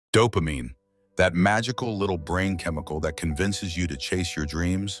Dopamine, that magical little brain chemical that convinces you to chase your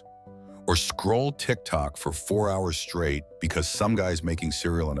dreams or scroll TikTok for 4 hours straight because some guy's making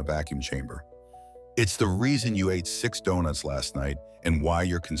cereal in a vacuum chamber. It's the reason you ate 6 donuts last night and why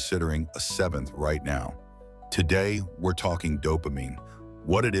you're considering a 7th right now. Today, we're talking dopamine,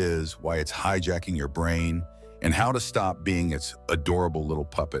 what it is, why it's hijacking your brain, and how to stop being its adorable little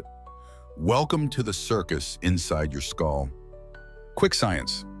puppet. Welcome to the circus inside your skull. Quick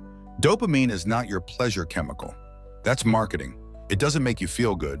science. Dopamine is not your pleasure chemical. That's marketing. It doesn't make you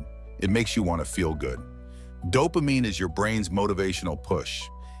feel good. It makes you want to feel good. Dopamine is your brain's motivational push.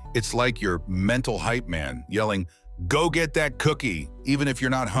 It's like your mental hype man yelling, "Go get that cookie," even if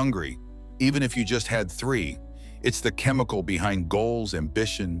you're not hungry, even if you just had 3. It's the chemical behind goals,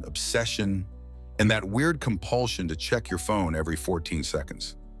 ambition, obsession, and that weird compulsion to check your phone every 14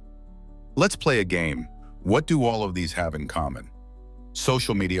 seconds. Let's play a game. What do all of these have in common?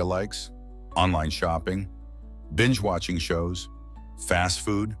 Social media likes, online shopping, binge-watching shows, fast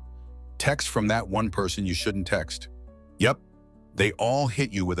food, text from that one person you shouldn't text. Yep, they all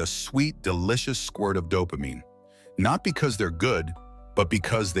hit you with a sweet, delicious squirt of dopamine. Not because they're good, but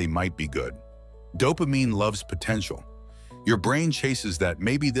because they might be good. Dopamine loves potential. Your brain chases that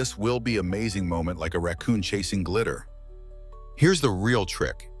maybe this will be amazing moment like a raccoon chasing glitter. Here's the real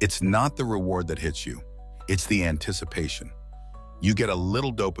trick. It's not the reward that hits you. It's the anticipation. You get a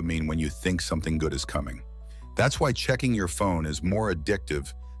little dopamine when you think something good is coming. That's why checking your phone is more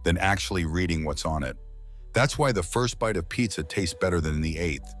addictive than actually reading what's on it. That's why the first bite of pizza tastes better than the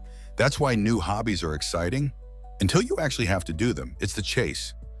 8th. That's why new hobbies are exciting until you actually have to do them. It's the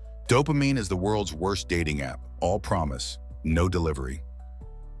chase. Dopamine is the world's worst dating app. All promise, no delivery.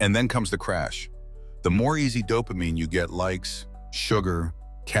 And then comes the crash. The more easy dopamine you get, likes, sugar,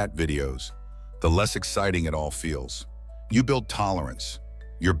 cat videos, the less exciting it all feels. You build tolerance.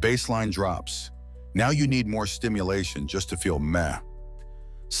 Your baseline drops. Now you need more stimulation just to feel meh.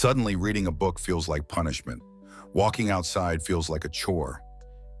 Suddenly, reading a book feels like punishment. Walking outside feels like a chore.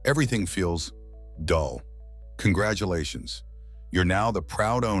 Everything feels dull. Congratulations. You're now the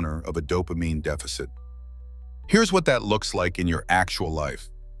proud owner of a dopamine deficit. Here's what that looks like in your actual life.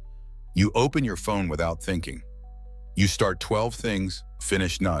 You open your phone without thinking. You start 12 things,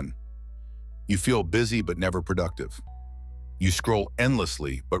 finish none. You feel busy but never productive. You scroll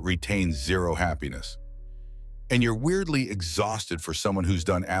endlessly but retain 0 happiness. And you're weirdly exhausted for someone who's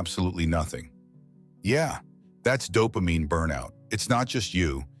done absolutely nothing. Yeah, that's dopamine burnout. It's not just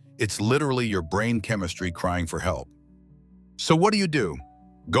you. It's literally your brain chemistry crying for help. So what do?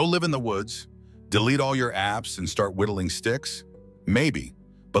 Go live in the woods? Delete all your apps and start whittling sticks? Maybe,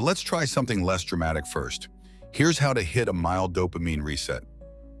 but let's try something less dramatic first. Here's how to hit a mild dopamine reset.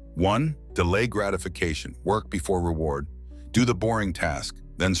 1. Delay gratification. Work before reward. Do the boring task,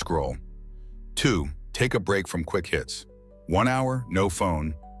 then scroll. 2. Take a break from quick hits. 1 hour, no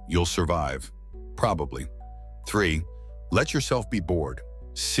phone. You'll survive. Probably. 3. Let yourself be bored.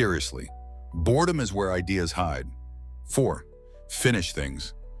 Seriously. Boredom is where ideas hide. 4. Finish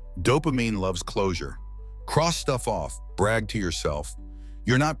things. Dopamine loves closure. Cross stuff off. Brag to yourself.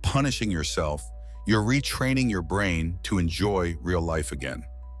 You're not punishing yourself. You're retraining your brain to enjoy real life again.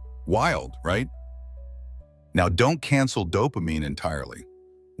 Wild, right? Now, don't cancel dopamine entirely.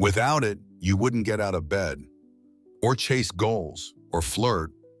 Without it, you wouldn't get out of bed, or chase goals, or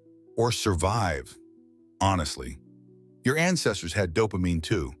flirt, or survive. Honestly, your ancestors had dopamine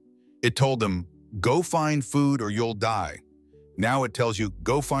too. It told them, go find food or you'll die. Now it tells you,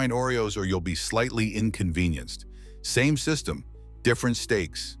 go find Oreos or you'll be slightly inconvenienced. Same system, different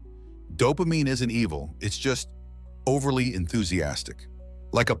stakes. Dopamine isn't evil, it's just overly enthusiastic.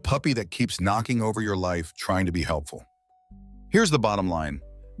 Like a puppy that keeps knocking over your life trying to be helpful. Here's the bottom line.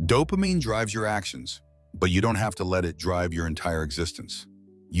 Dopamine drives your actions, but you don't have to let it drive your entire existence.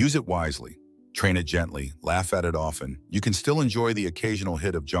 Use it wisely, train it gently, laugh at it often. You can still enjoy the occasional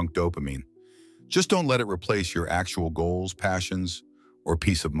hit of junk dopamine. Just don't let it replace your actual goals, passions, or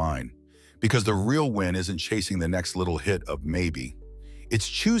peace of mind. Because the real win isn't chasing the next little hit of maybe. It's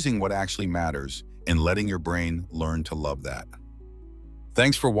choosing what actually matters and letting your brain learn to love that.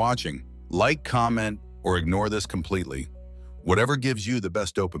 Thanks for watching. Like, comment, or ignore this completely. Whatever gives you the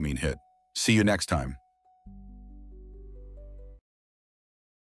best dopamine hit. See you next time.